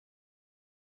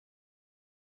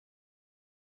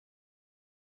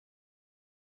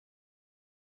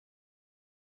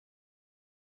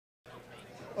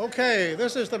Okay,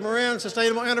 this is the Marin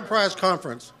Sustainable Enterprise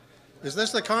Conference. Is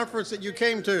this the conference that you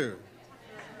came to?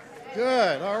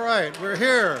 Good, all right, we're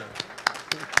here.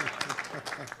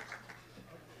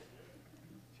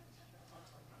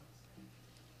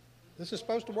 This is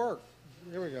supposed to work.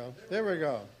 Here we go, there we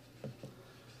go.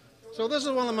 So this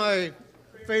is one of my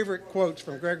favorite quotes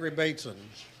from Gregory Bateson.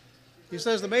 He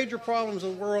says, the major problems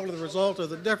of the world are the result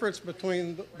of the difference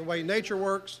between the way nature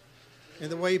works and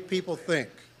the way people think.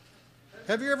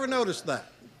 Have you ever noticed that?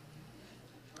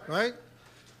 Right?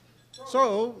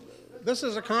 So this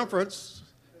is a conference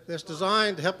that's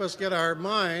designed to help us get our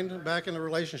mind back in a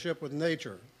relationship with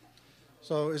nature.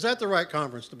 So is that the right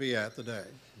conference to be at today?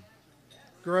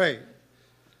 Great.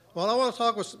 Well, I want to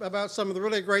talk about some of the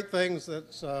really great things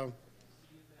that's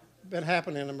been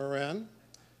happening in Marin.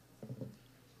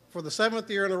 For the 7th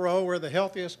year in a row, we're the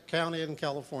healthiest county in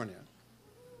California.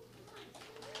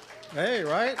 Hey,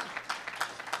 right?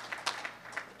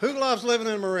 Who loves living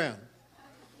in Marin?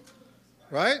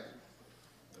 Right?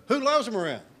 Who loves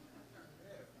Marin?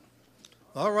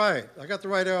 All right, I got the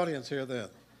right audience here then.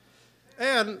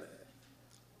 And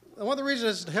one of the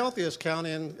reasons it's the healthiest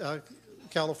county in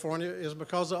California is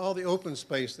because of all the open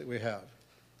space that we have.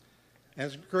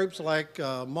 And it's groups like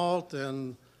MALT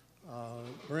and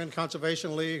Marin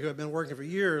Conservation League who have been working for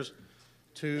years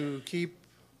to keep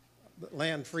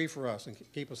land free for us and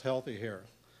keep us healthy here.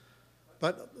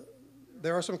 But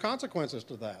there are some consequences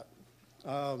to that.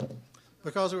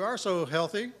 Because we are so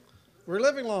healthy, we're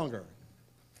living longer.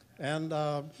 And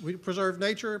we preserve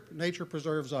nature, nature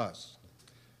preserves us.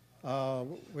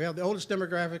 We have the oldest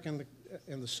demographic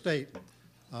in the state,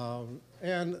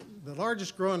 and the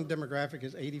largest growing demographic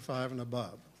is 85 and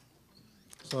above.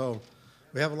 So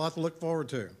we have a lot to look forward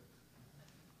to.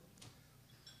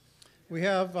 We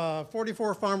have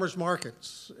 44 farmers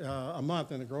markets a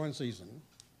month in the growing season.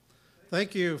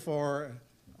 Thank you for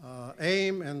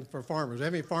AIM and for farmers. Do you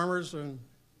have any farmers and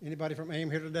anybody from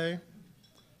AIM here today?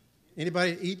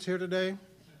 Anybody that eats here today?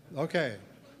 Okay.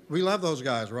 We love those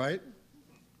guys, right?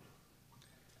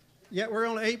 Yet we're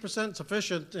only 8%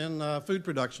 sufficient in food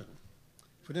production.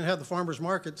 If we didn't have the farmers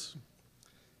markets,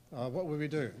 what would we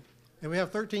do? And we have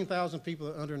 13,000 people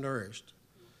that are undernourished.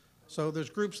 So there's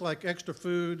groups like Extra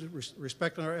Food,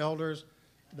 Respecting Our Elders,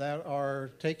 that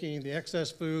are taking the excess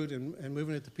food and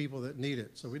moving it to people that need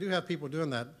it. So we do have people doing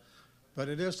that, but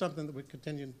it is something that we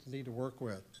continue to need to work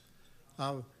with.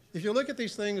 If you look at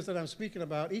these things that I'm speaking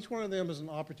about, each one of them is an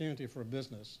opportunity for a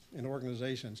business and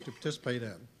organizations to participate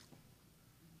in.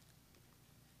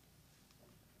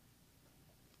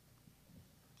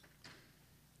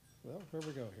 Well, here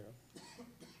we go here.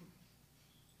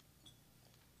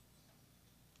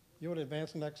 You want to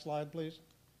advance the next slide, please?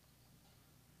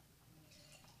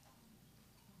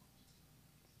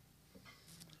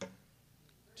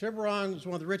 Tiburon is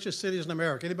one of the richest cities in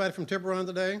America. Anybody from Tiburon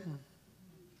today?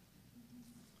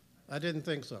 I didn't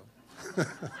think so.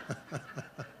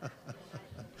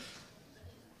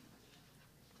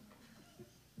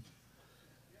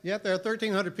 Yet there are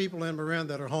 1,300 people in Marin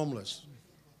that are homeless.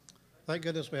 Thank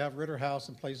goodness we have Ritter House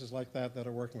and places like that that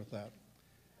are working with that.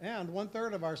 And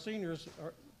 1/3 of our seniors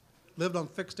lived on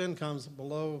fixed incomes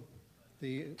below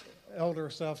the Elder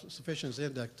Self-Sufficiency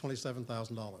Index,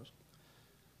 $27,000.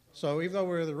 So even though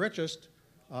we're the richest,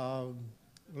 we're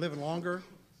living longer,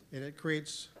 and it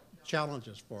creates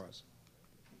challenges for us.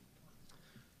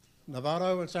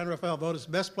 Novato and San Rafael voted as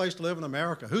the best place to live in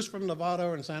America. Who's from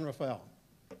Novato and San Rafael?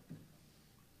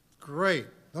 Great.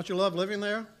 Don't you love living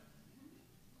there?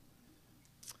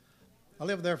 I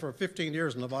lived there for 15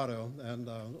 years in Novato and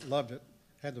loved it.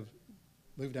 Had to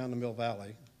move down to Mill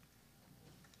Valley.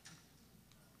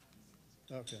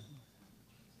 Okay.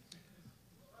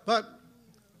 But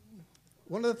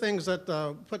one of the things that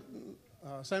put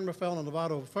San Rafael and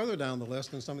Novato further down the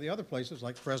list than some of the other places,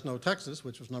 like Fresno, Texas,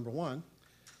 which was #1,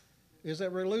 is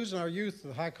that we're losing our youth to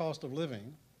the high cost of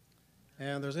living,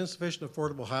 and there's insufficient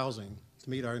affordable housing to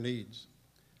meet our needs.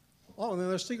 Oh, and then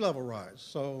there's sea level rise.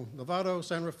 So Novato,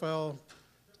 San Rafael,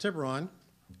 Tiburon,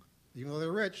 even though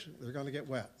they're rich, they're going to get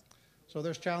wet. So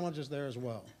there's challenges there as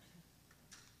well.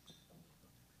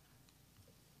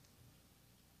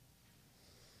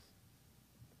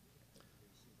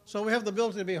 So we have the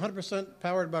ability to be 100%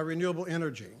 powered by renewable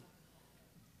energy.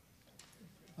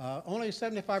 Only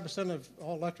 75% of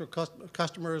all electric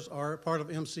customers are part of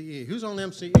MCE. Who's on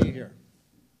MCE here?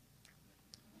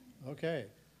 Okay.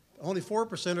 Only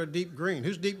 4% are deep green.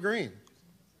 Who's deep green?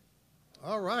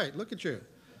 All right, look at you.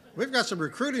 We've got some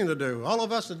recruiting to do. All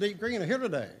of us at Deep Green are here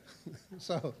today.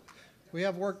 So we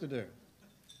have work to do.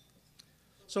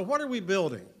 So what are we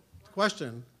building? The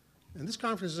question, and this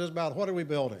conference is about what are we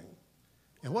building?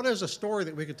 And what is a story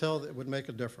that we could tell that would make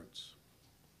a difference?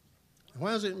 And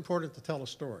why is it important to tell a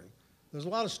story? There's a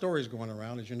lot of stories going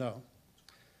around, as you know.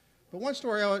 But one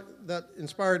story that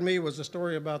inspired me was a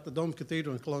story about the Dome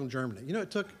Cathedral in Cologne, Germany. You know,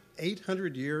 it took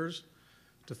 800 years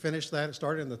to finish that. It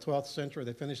started in the 12th century.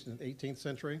 They finished in the 18th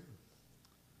century.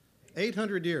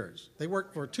 800 years. They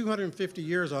worked for 250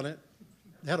 years on it.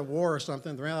 They had a war or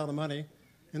something. They ran out of money,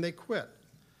 and they quit.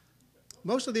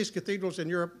 Most of these cathedrals in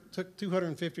Europe took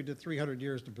 250 to 300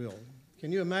 years to build.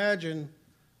 Can you imagine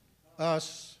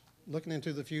us looking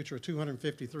into the future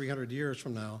 250, 300 years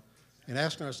from now and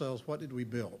asking ourselves, what did we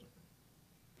build?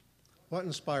 What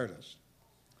inspired us?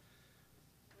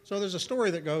 So there's a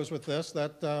story that goes with this,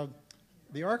 that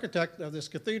the architect of this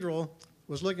cathedral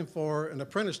was looking for an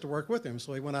apprentice to work with him.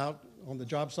 So he went out on the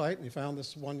job site and he found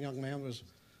this one young man was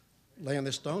laying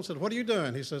this stone. Said, what are you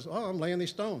doing? He says, oh, I'm laying these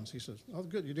stones. He says, oh,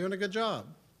 good, you're doing a good job.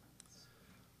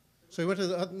 So he went to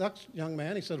the next young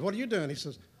man. He said, what are you doing? He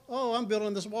says, oh, I'm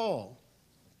building this wall.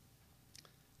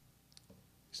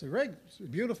 He said, great, it's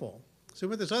beautiful. So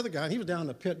with this other guy, and he was down in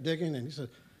the pit digging, and he said,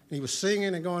 and he was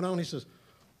singing and going on. He says,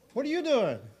 what are you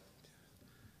doing?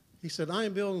 He said, I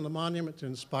am building a monument to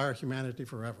inspire humanity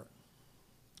forever.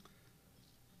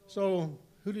 So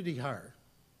who did he hire?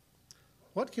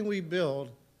 What can we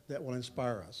build that will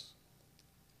inspire us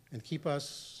and keep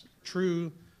us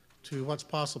true to what's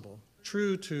possible,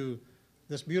 true to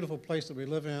this beautiful place that we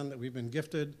live in, that we've been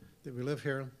gifted, that we live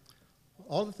here?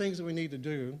 All the things that we need to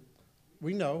do,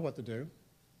 we know what to do.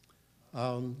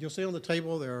 You'll see on the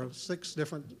table there are 6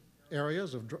 different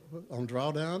areas on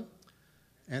drawdown,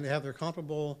 and they have their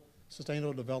comparable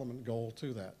sustainable development goal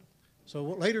to that. So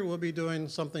later we'll be doing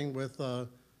something with,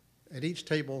 at each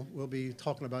table, we'll be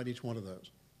talking about each one of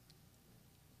those.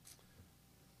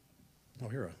 Oh,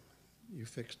 here, you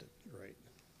fixed it, great.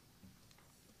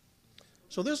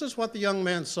 So this is what the young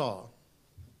man saw.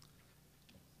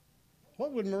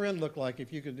 What would Marin look like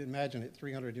if you could imagine it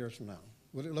 300 years from now?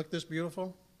 Would it look this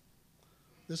beautiful?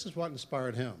 This is what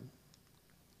inspired him.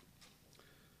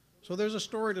 So there's a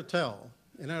story to tell.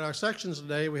 And in our sections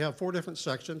today, we have 4 different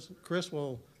sections. Chris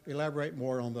will elaborate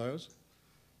more on those.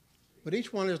 But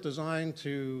each one is designed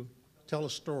to tell a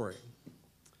story.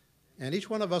 And each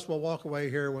one of us will walk away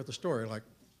here with a story like,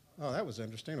 oh, that was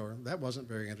interesting, or that wasn't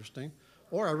very interesting,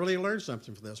 or I really learned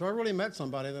something from this, or I really met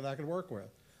somebody that I could work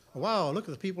with. Or, wow, look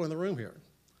at the people in the room here.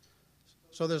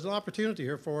 So there's an opportunity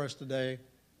here for us today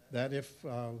that if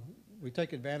we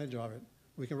take advantage of it,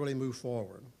 we can really move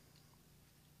forward.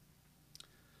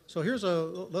 So here's a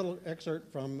little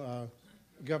excerpt from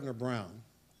Governor Brown.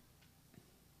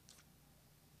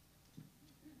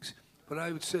 But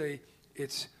I would say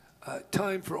it's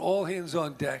time for all hands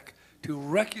on deck to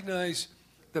recognize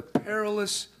the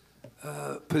perilous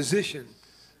position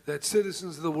that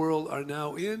citizens of the world are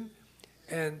now in,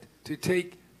 and to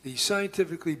take the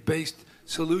scientifically based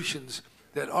solutions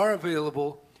that are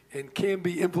available and can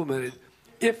be implemented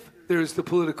if there is the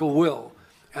political will.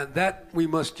 And that we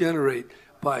must generate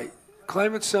by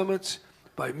climate summits,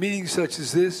 by meetings such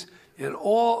as this, and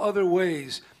all other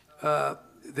ways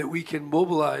that we can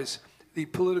mobilize the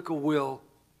political will.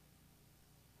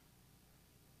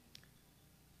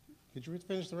 Did you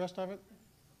finish the rest of it?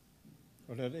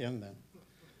 Or did it end then?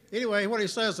 Anyway, what he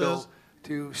says is,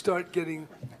 to start getting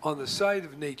on the side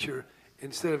of nature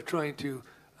instead of trying to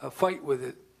fight with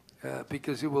it,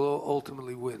 because it will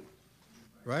ultimately win.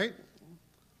 Right?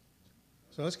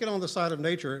 So let's get on the side of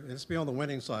nature, and let's be on the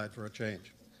winning side for a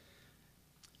change.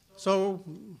 So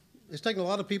it's taken a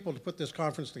lot of people to put this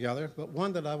conference together, but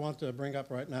one that I want to bring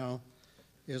up right now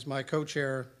is my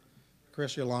co-chair,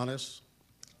 Chris Yolanis.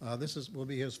 This will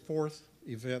be his 4th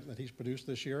event that he's produced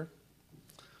this year.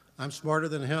 I'm smarter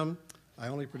than him. I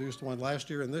only produced one last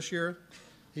year and this year.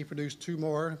 He produced 2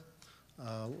 more,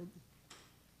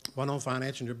 one on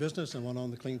finance and your business and one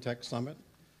on the Clean Tech Summit.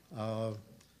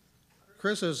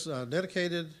 Chris is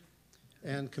dedicated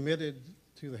and committed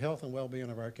to the health and well-being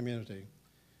of our community.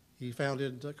 He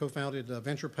co-founded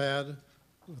VenturePad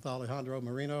with Alejandro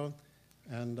Marino,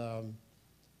 and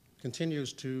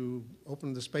continues to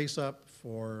open the space up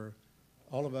for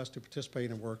all of us to participate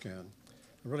and work in.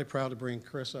 I'm really proud to bring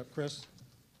Chris up. Chris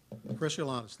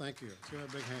Yolanis, thank you. Let's give him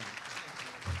a big hand.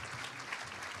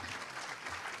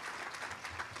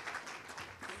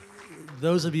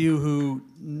 Those of you who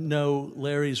know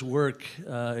Larry's work,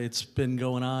 it's been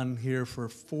going on here for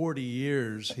 40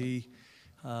 years. He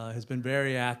has been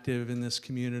very active in this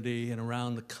community and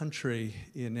around the country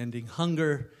in ending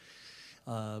hunger,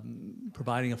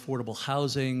 providing affordable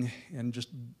housing, and just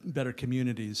better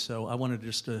communities. So I wanted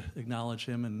just to acknowledge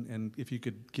him, and if you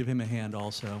could give him a hand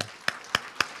also.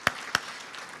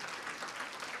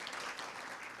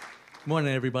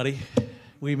 Morning, everybody.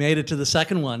 We made it to the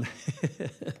second one.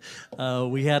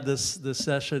 We had this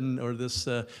session or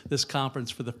this conference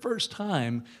for the first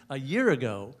time a year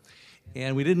ago,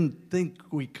 and we didn't think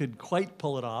we could quite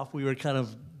pull it off. We were kind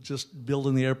of just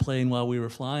building the airplane while we were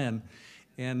flying,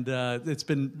 and it's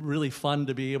been really fun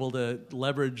to be able to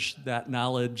leverage that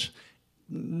knowledge.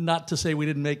 Not to say we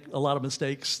didn't make a lot of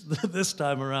mistakes this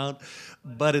time around,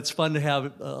 but it's fun to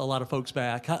have a lot of folks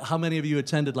back. How many of you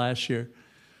attended last year?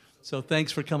 So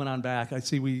thanks for coming on back. I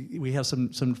see we have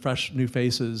some fresh new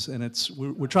faces, and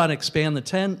we're trying to expand the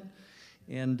tent,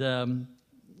 and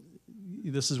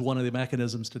this is one of the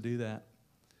mechanisms to do that.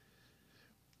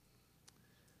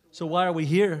 So why are we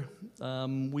here?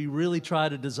 We really try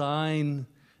to design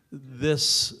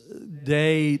this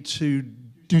day to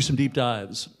do some deep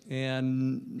dives.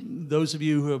 And those of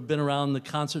you who have been around the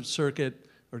conference circuit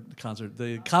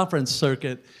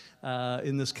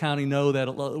in this county know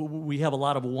that we have a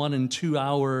lot of 1 and 2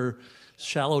 hour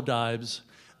shallow dives,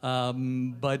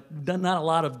 but not a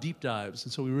lot of deep dives.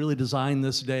 And so we really designed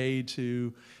this day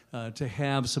to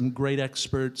have some great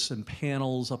experts and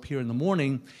panels up here in the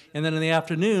morning, and then in the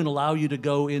afternoon allow you to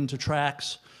go into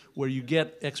tracks where you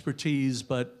get expertise,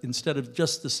 but instead of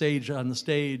just the sage on the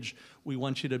stage, we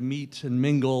want you to meet and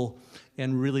mingle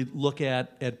and really look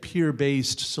at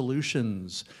peer-based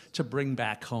solutions to bring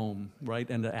back home, right,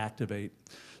 and to activate.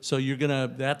 So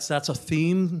that's a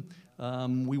theme.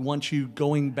 We want you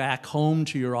going back home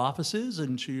to your offices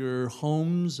and to your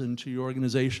homes and to your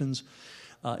organizations,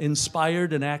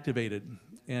 inspired and activated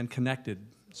and connected.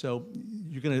 So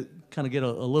you're gonna kind of get a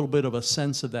little bit of a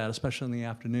sense of that, especially in the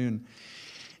afternoon.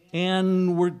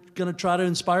 And we're gonna try to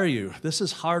inspire you. This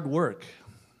is hard work.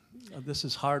 This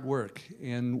is hard work,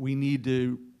 and we need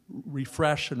to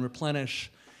refresh and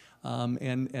replenish and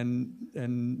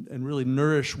really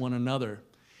nourish one another.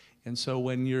 And so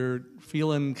when you're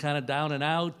feeling kind of down and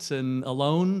out and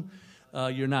alone,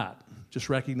 you're not. Just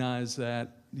recognize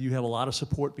that you have a lot of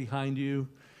support behind you,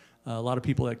 a lot of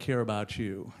people that care about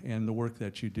you and the work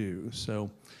that you do. So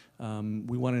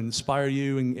we want to inspire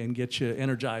you and get you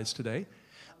energized today.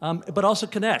 But also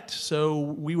connect. So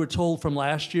we were told from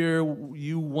last year,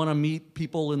 you want to meet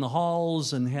people in the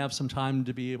halls and have some time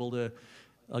to be able to,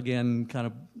 again, kind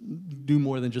of do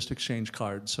more than just exchange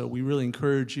cards. So we really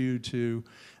encourage you to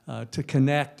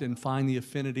connect and find the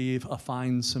affinity,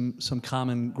 find some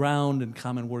common ground and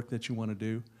common work that you want to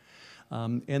do.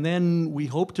 And then we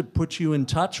hope to put you in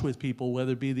touch with people,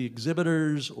 whether it be the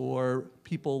exhibitors or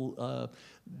people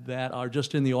that are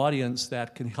just in the audience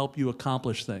that can help you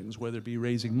accomplish things, whether it be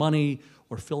raising money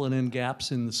or filling in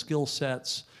gaps in the skill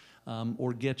sets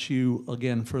or get you,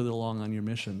 again, further along on your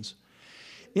missions.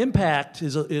 Impact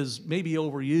is maybe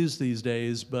overused these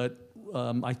days, but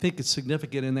I think it's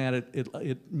significant in that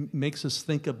it makes us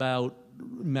think about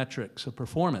metrics of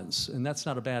performance, and that's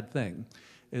not a bad thing,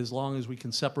 as long as we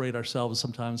can separate ourselves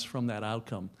sometimes from that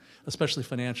outcome, especially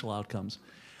financial outcomes.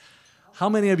 How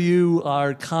many of you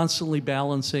are constantly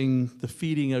balancing the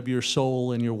feeding of your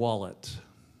soul and your wallet?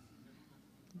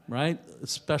 Right?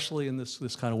 Especially in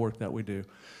this kind of work that we do.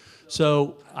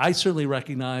 So I certainly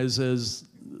recognize, as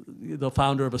the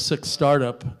founder of a sixth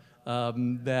startup,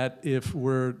 that if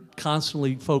we're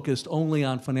constantly focused only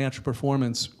on financial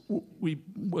performance, we're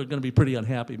going to be pretty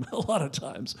unhappy a lot of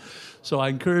times. So I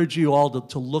encourage you all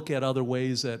to look at other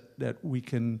ways that we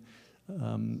can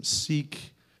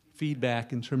seek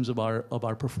feedback in terms of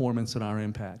our performance and our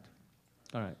impact.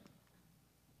 All right.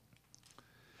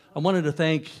 I wanted to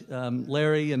thank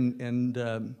Larry and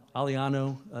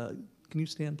Aliano. Can you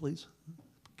stand, please?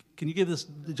 Can you give this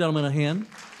gentleman a hand?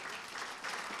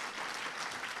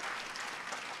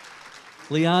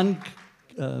 Leon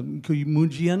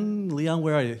Kuymunjian. Leon,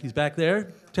 where are you? He's back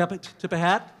there. Tip a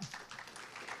hat.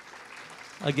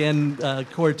 Again,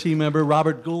 core team member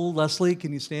Robert Gould. Leslie,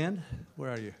 can you stand? Where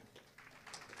are you?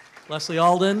 Leslie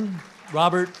Alden,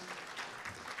 Robert,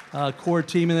 core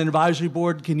team, and then advisory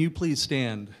board. Can you please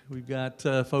stand? We've got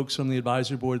folks from the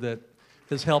advisory board that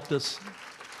has helped us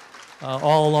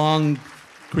all along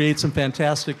create some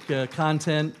fantastic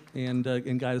content and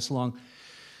guide us along.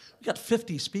 We got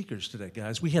 50 speakers today,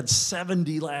 guys. We had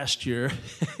 70 last year.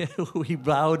 We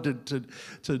vowed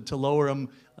to lower them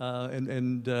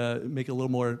and make it a little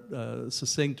more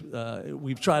succinct.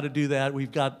 We've tried to do that.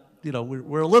 We've got,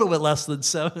 we're a little bit less than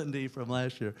 70 from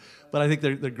last year, but I think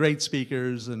they're great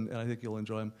speakers, and I think you'll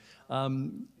enjoy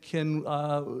them. Can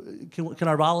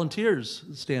our volunteers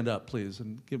stand up, please,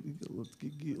 and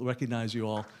recognize you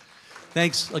all?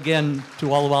 Thanks again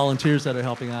to all the volunteers that are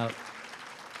helping out.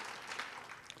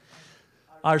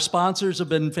 Our sponsors have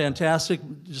been fantastic.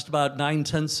 Just about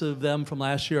 9/10 of them from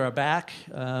last year are back.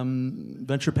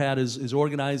 VenturePad is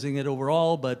organizing it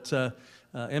overall, but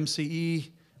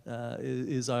MCE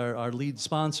is our lead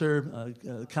sponsor.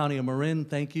 County of Marin,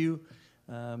 thank you.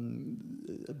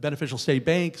 Beneficial State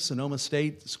Bank, Sonoma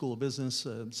State, School of Business,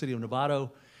 City of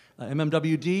Novato,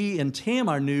 MMWD, and TAM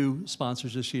are new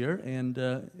sponsors this year, and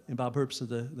Bob Herbst of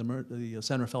the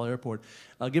San Rafael Airport.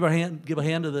 Give a hand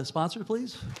to the sponsor,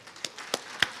 please.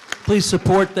 Please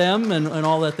support them and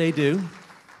all that they do.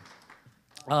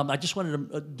 I just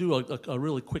wanted to do a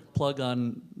really quick plug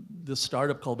on this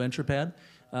startup called VenturePad.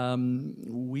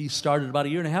 We started about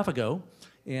 1.5 years ago,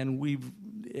 and we've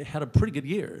had a pretty good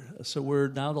year. So we're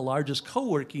now the largest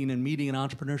co-working and meeting and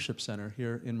entrepreneurship center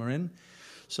here in Marin.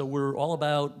 So we're all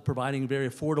about providing very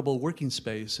affordable working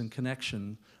space and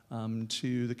connection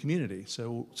to the community.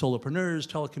 So solopreneurs,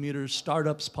 telecommuters,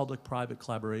 startups, public-private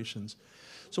collaborations.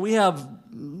 So we have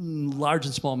large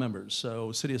and small members.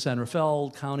 So City of San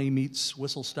Rafael, County meets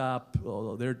Whistle Stop,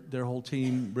 their whole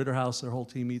team, Ritterhouse, their whole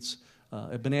team meets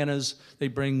at Bananas. They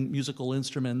bring musical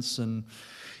instruments and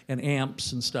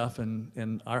amps and stuff,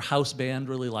 and our house band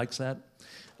really likes that.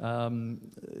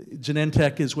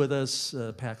 Genentech is with us,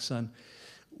 PacSun.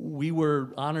 We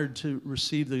were honored to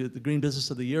receive the Green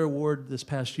Business of the Year award this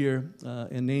past year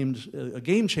and named a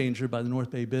game changer by the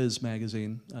North Bay Biz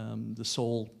magazine, the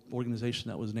sole organization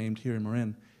that was named here in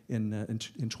Marin in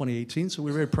 2018. So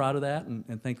we're very proud of that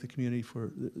and thank the community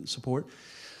for the support.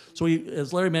 So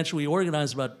as Larry mentioned, we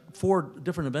organized about 4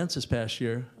 different events this past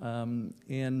year,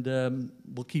 and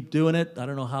we'll keep doing it. I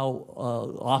don't know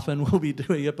how often we'll be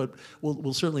doing it, but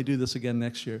we'll certainly do this again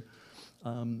next year.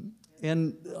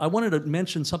 And I wanted to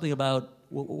mention something about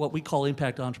what we call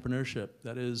impact entrepreneurship.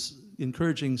 That is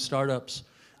encouraging startups,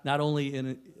 not only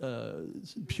in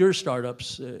pure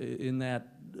startups in that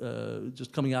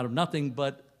just coming out of nothing,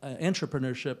 but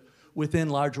entrepreneurship within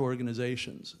large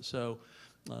organizations. So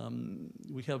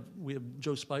we have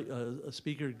Joe a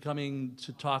speaker coming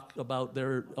to talk about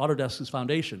their Autodesk's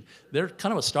foundation. They're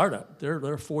kind of a startup. They're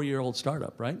a 4-year-old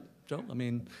startup, right, Joe? I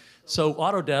mean, so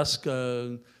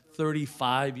Autodesk,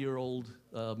 35-year-old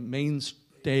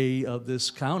mainstay of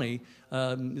this county,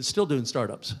 is still doing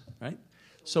startups, right?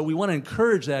 So we want to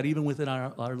encourage that even within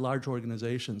our large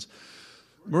organizations.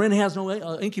 Marin has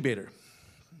no incubator.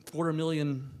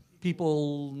 250,000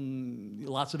 people,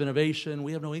 lots of innovation.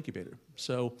 We have no incubator.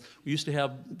 So we used to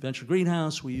have Venture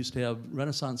Greenhouse. We used to have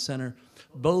Renaissance Center.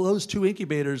 Both those 2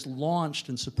 incubators launched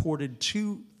and supported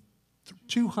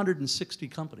 260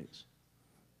 companies.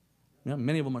 You know,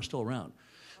 many of them are still around.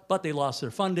 But they lost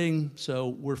their funding, so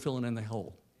we're filling in the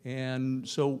hole. And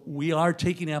so we are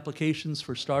taking applications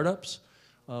for startups.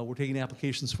 We're taking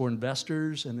applications for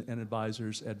investors and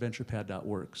advisors at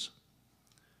venturepad.works.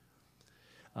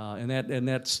 And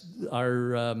that's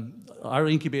our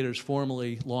incubators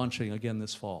formally launching again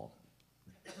this fall.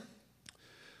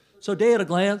 So day at a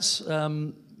glance,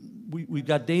 we've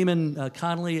got Damon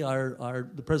Connolly,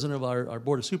 the president of our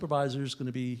Board of Supervisors, going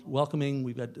to be welcoming.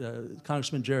 We've got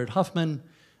Congressman Jared Huffman,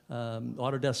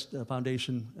 Autodesk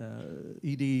Foundation,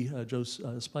 ED Joe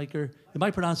Spiker. Am I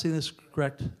pronouncing this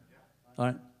correct? All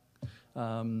right.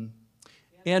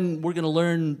 And we're going to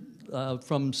learn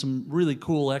from some really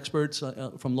cool experts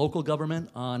from local government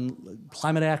on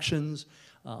climate actions,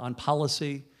 on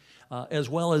policy, as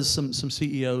well as some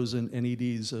CEOs and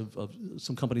EDs of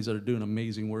some companies that are doing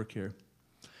amazing work here.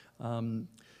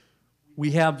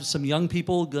 We have some young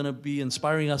people going to be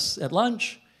inspiring us at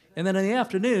lunch. And then in the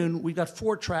afternoon, we've got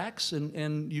 4 tracks,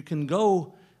 and you can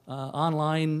go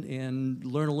online and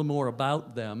learn a little more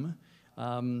about them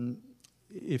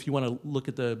if you want to look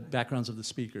at the backgrounds of the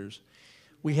speakers.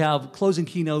 We have closing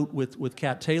keynote with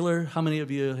Kat Taylor. How many of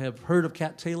you have heard of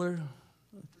Kat Taylor?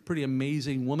 Pretty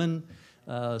amazing woman,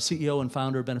 CEO and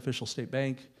founder of Beneficial State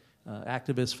Bank,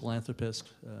 activist, philanthropist.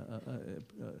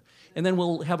 And then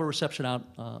we'll have a reception out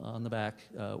on the back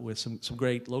with some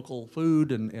great local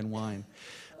food and wine.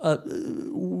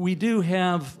 We do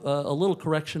have a little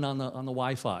correction on the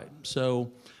Wi-Fi.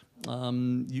 So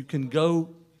you can go,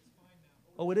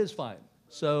 oh, it is fine.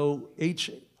 So H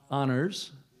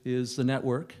Honors is the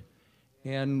network,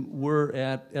 and we're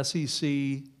at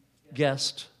SEC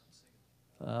guest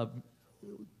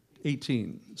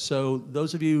 18. So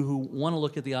those of you who want to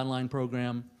look at the online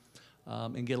program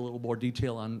and get a little more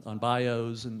detail on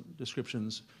bios and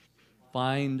descriptions,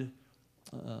 find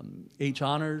H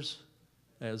Honors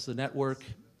as the network,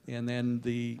 and then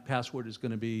the password is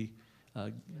going to be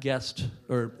guest,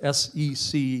 or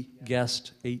SEC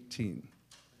guest 18.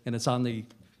 And it's on the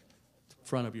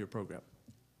front of your program,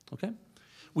 okay?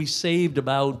 We saved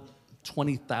about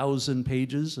 20,000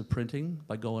 pages of printing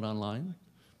by going online.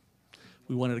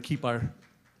 We wanted to keep our,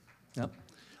 yep.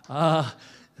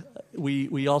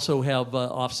 We also have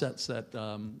offsets that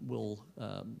will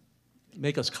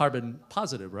make us carbon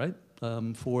positive, right,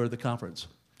 for the conference.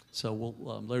 So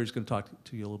Larry's going to talk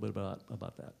to you a little bit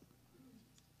about that.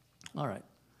 All right.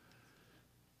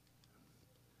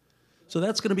 So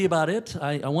that's going to be about it.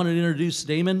 I wanted to introduce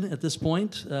Damon at this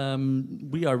point.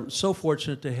 We are so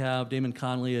fortunate to have Damon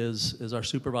Conley as our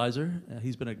supervisor.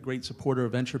 He's been a great supporter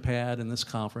of VenturePad and this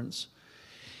conference.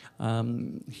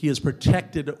 He has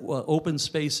protected open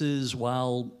spaces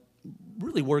while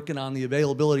really working on the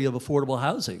availability of affordable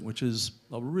housing, which is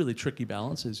a really tricky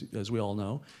balance, as we all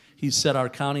know. He's set our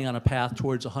county on a path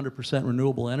towards 100%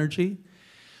 renewable energy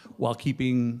while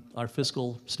keeping our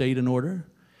fiscal state in order.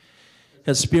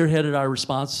 Has spearheaded our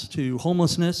response to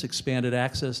homelessness, expanded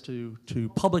access to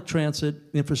public transit,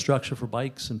 infrastructure for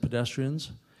bikes and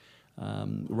pedestrians.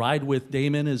 Ride with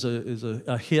Damon is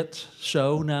a hit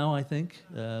show now, I think.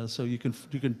 So you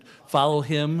can follow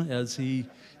him as he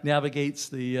navigates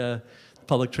the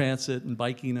public transit and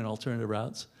biking and alternative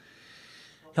routes.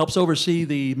 Helps oversee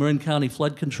the Marin County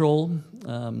Flood Control,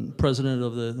 president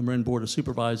of the Marin Board of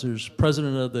Supervisors,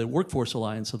 president of the Workforce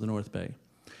Alliance of the North Bay.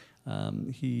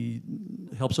 He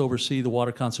helps oversee the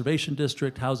Water Conservation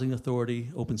District, Housing Authority,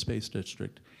 Open Space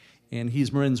District, and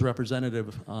he's Marin's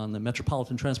representative on the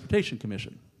Metropolitan Transportation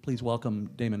Commission. Please welcome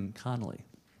Damon Conley.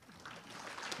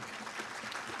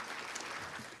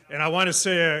 And I want to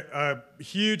say a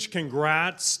huge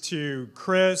congrats to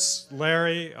Chris,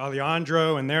 Larry,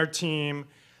 Alejandro, and their team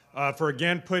for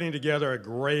again putting together a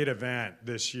great event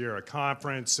this year, a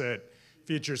conference that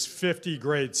features 50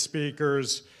 great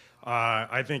speakers.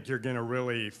 I think you're going to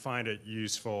really find it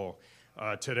useful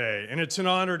today. And it's an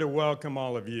honor to welcome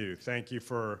all of you. Thank you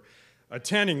for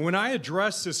attending. When I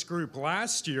addressed this group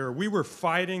last year, we were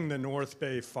fighting the North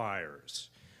Bay fires,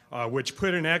 which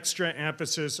put an extra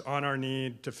emphasis on our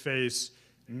need to face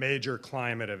major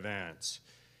climate events.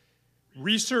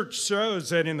 Research shows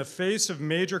that in the face of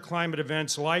major climate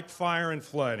events like fire and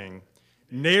flooding,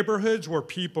 neighborhoods where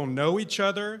people know each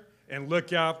other and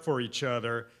look out for each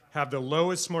other have the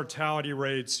lowest mortality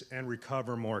rates and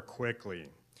recover more quickly.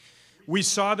 We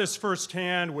saw this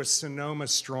firsthand with Sonoma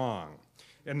Strong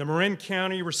and the Marin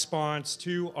County response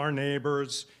to our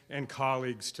neighbors and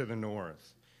colleagues to the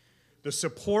north. The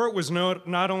support was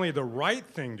not only the right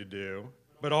thing to do,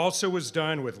 but also was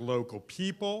done with local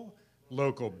people,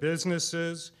 local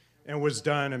businesses, and was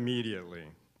done immediately.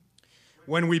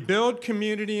 When we build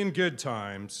community in good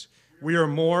times, we are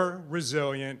more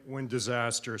resilient when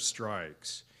disaster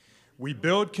strikes. We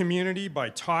build community by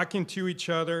talking to each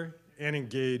other and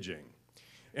engaging.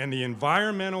 And the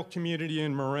environmental community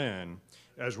in Marin,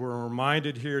 as we're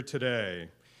reminded here today,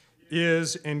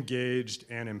 is engaged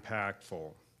and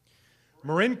impactful.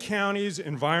 Marin County's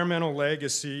environmental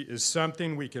legacy is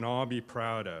something we can all be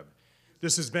proud of.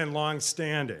 This has been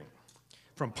long-standing,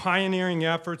 from pioneering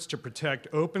efforts to protect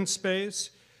open space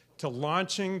to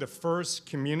launching the first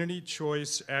community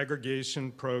choice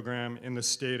aggregation program in the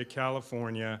state of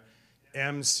California,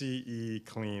 MCE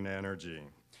Clean Energy.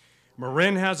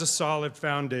 Marin has a solid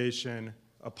foundation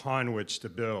upon which to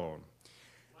build.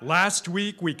 Last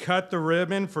week, we cut the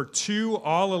ribbon for 2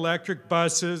 all-electric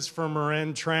buses for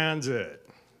Marin Transit.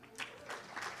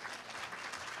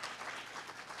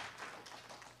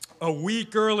 A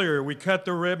week earlier, we cut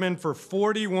the ribbon for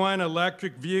 41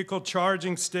 electric vehicle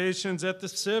charging stations at the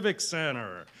Civic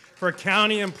Center for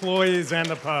county employees and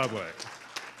the public.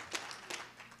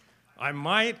 I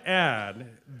might add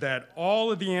that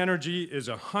all of the energy is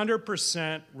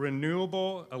 100%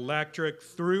 renewable electric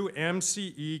through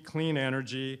MCE Clean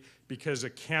Energy because the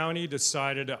county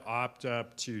decided to opt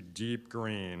up to deep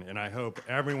green, and I hope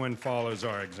everyone follows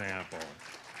our example.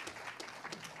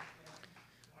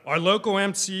 Our local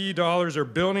MCE dollars are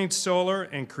building solar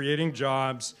and creating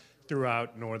jobs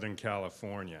throughout Northern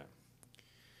California.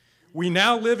 We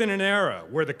now live in an era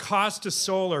where the cost of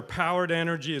solar-powered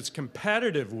energy is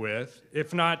competitive with,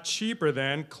 if not cheaper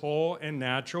than, coal and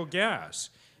natural gas,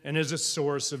 and is a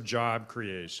source of job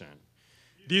creation.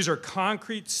 These are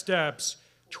concrete steps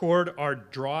toward our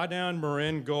Drawdown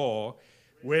Marin goal,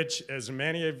 which, as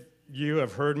many of you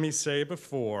have heard me say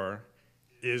before,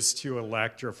 is to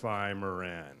electrify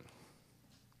Marin.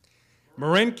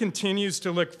 Marin continues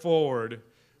to look forward,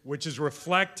 which is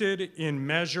reflected in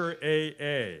Measure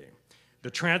AA, the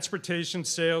Transportation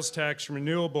Sales Tax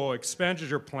Renewable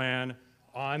Expenditure Plan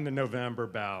on the November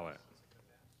ballot.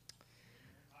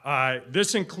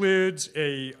 This includes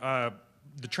the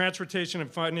transportation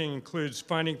and funding includes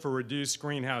funding for reduced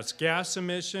greenhouse gas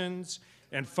emissions,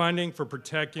 and funding for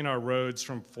protecting our roads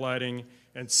from flooding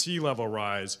and sea level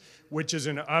rise, which is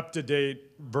an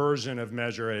up-to-date version of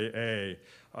Measure AA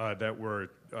that we're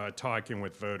talking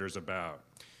with voters about.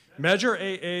 Measure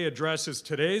AA addresses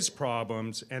today's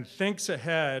problems and thinks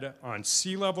ahead on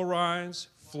sea level rise,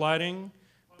 flooding,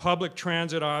 public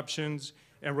transit options,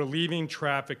 and relieving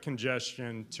traffic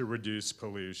congestion to reduce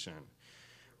pollution.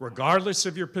 Regardless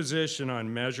of your position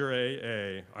on Measure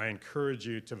AA, I encourage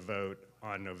you to vote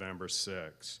on November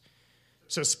 6th.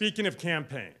 So speaking of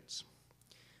campaigns,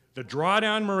 the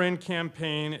Drawdown Marin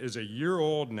campaign is a year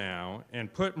old now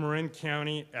and put Marin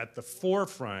County at the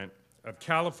forefront of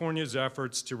California's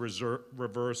efforts to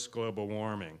reverse global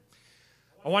warming.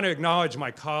 I want to acknowledge my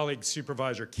colleague,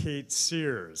 Supervisor Kate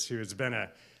Sears, who has been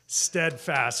a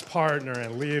steadfast partner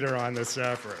and leader on this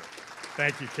effort.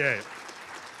 Thank you, Kate.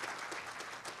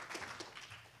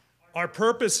 Our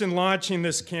purpose in launching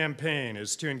this campaign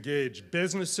is to engage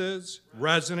businesses,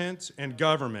 residents, and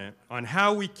government on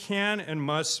how we can and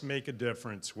must make a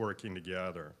difference working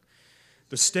together.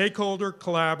 The stakeholder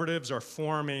collaboratives are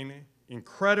forming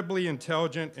incredibly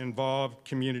intelligent, involved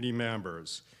community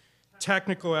members,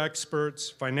 technical experts,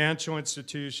 financial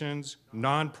institutions,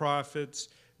 nonprofits,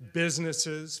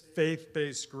 businesses,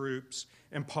 faith-based groups,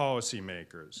 and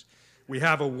policymakers. We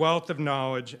have a wealth of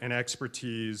knowledge and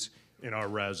expertise in our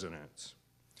residents.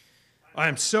 I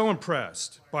am so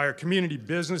impressed by our community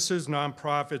businesses,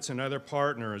 nonprofits, and other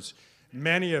partners,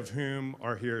 many of whom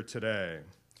are here today.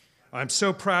 I'm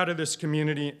so proud of this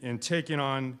community in taking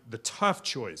on the tough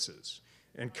choices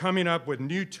and coming up with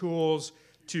new tools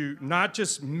to not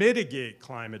just mitigate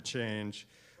climate change,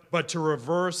 but to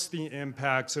reverse the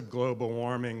impacts of global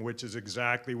warming, which is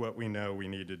exactly what we know we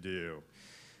need to do.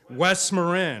 West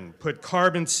Marin put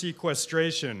carbon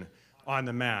sequestration on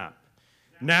the map.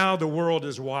 Now the world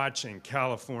is watching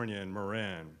California and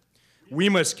Marin. We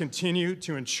must continue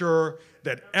to ensure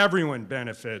that everyone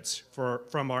benefits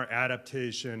from our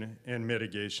adaptation and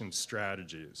mitigation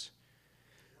strategies.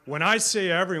 When I say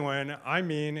everyone, I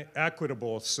mean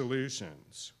equitable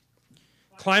solutions.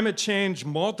 Climate change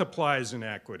multiplies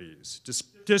inequities,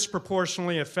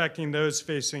 disproportionately affecting those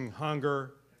facing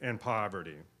hunger and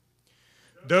poverty.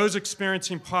 Those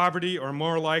experiencing poverty are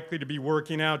more likely to be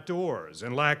working outdoors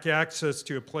and lack access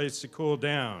to a place to cool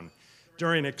down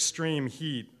during extreme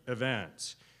heat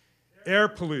events. Air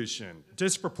pollution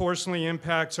disproportionately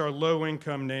impacts our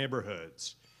low-income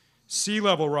neighborhoods. Sea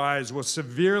level rise will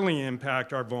severely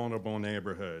impact our vulnerable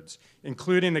neighborhoods,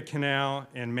 including the Canal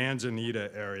and Manzanita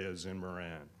areas in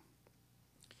Marin.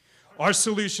 Our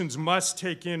solutions must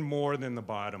take in more than the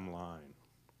bottom line.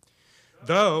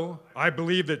 Though I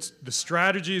believe that the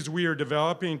strategies we are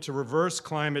developing to reverse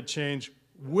climate change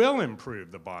will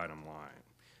improve the bottom line.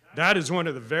 That is one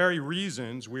of the very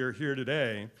reasons we are here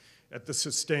today at the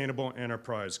Sustainable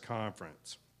Enterprise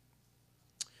Conference.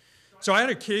 So I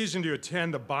had occasion to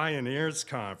attend the Bioneers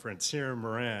Conference here in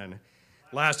Marin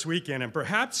last weekend, and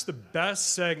perhaps the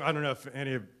best segment, I don't know if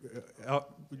any of,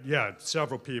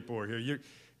 several people were here.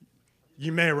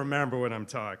 You may remember what I'm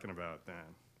talking about then.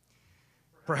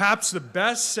 Perhaps the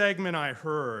best segment I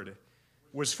heard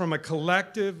was from a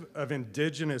collective of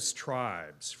indigenous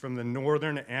tribes from the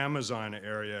northern Amazon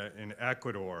area in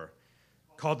Ecuador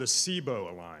called the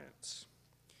CIBO Alliance.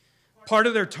 Part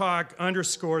of their talk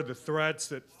underscored the threats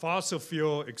that fossil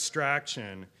fuel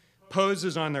extraction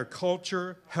poses on their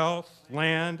culture, health,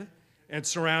 land, and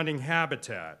surrounding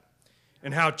habitat,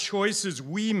 and how choices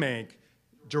we make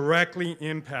directly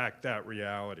impact that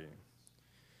reality.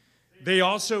 They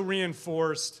also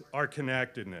reinforced our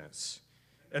connectedness,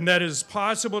 and that it is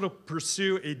possible to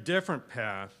pursue a different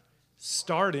path,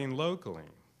 starting locally.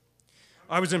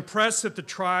 I was impressed that the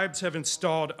tribes have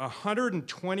installed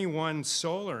 121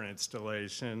 solar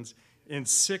installations in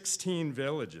 16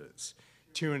 villages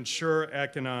to ensure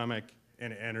economic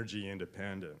and energy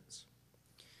independence.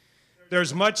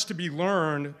 There's much to be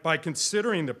learned by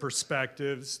considering the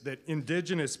perspectives that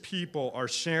indigenous people are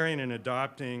sharing and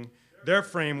adopting their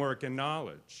framework and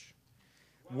knowledge.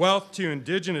 Wealth to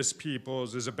indigenous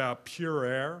peoples is about pure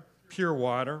air, pure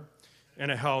water, and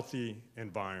a healthy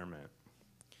environment.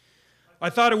 I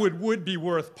thought it would be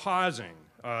worth pausing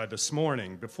this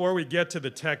morning before we get to the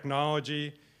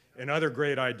technology and other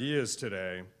great ideas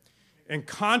today and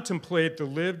contemplate the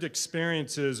lived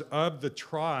experiences of the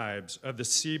tribes of the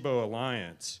CIBO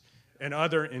Alliance and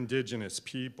other indigenous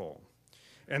people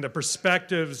and the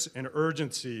perspectives and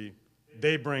urgency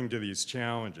they bring to these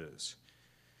challenges.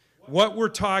 What we're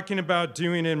talking about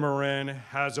doing in Marin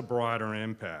has a broader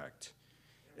impact.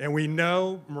 And we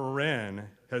know Marin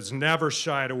has never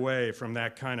shied away from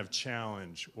that kind of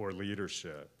challenge or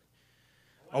leadership.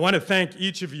 I want to thank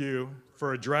each of you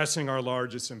for addressing our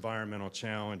largest environmental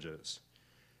challenges.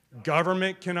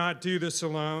 Government cannot do this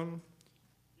alone.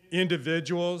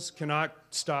 Individuals cannot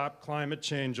stop climate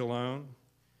change alone.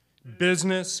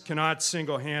 Business cannot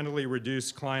single-handedly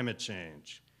reduce climate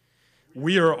change.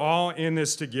 We are all in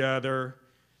this together,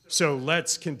 so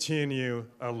let's continue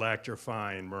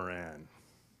electrifying Marin.